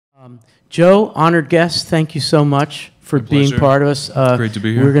Joe, honored guest, thank you so much for being part of us. Great to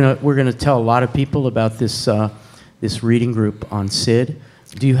be here. We're gonna tell a lot of people about this this reading group on Cid.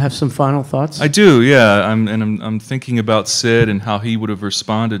 Do you have some final thoughts? I do, yeah. I'm thinking about Cid and how he would have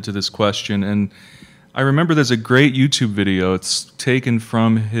responded to this question. And I remember there's a great YouTube video. It's taken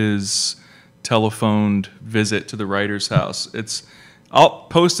from his telephoned visit to the writer's house. I'll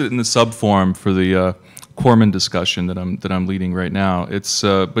post it in the sub forum for the Corman discussion that I'm leading right now.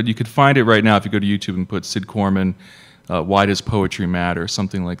 But you could find it right now if you go to YouTube and put Cid Corman, why does poetry matter,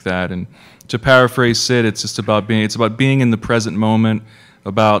 something like that. And to paraphrase Cid, it's about being in the present moment,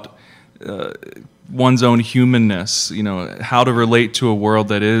 about one's own humanness. You know, how to relate to a world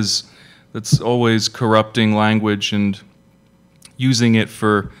that's always corrupting language and using it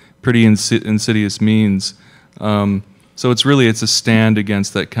for pretty insidious means. So it's a stand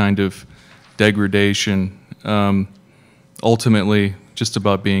against that kind of degradation, ultimately just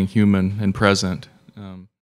about being human and present.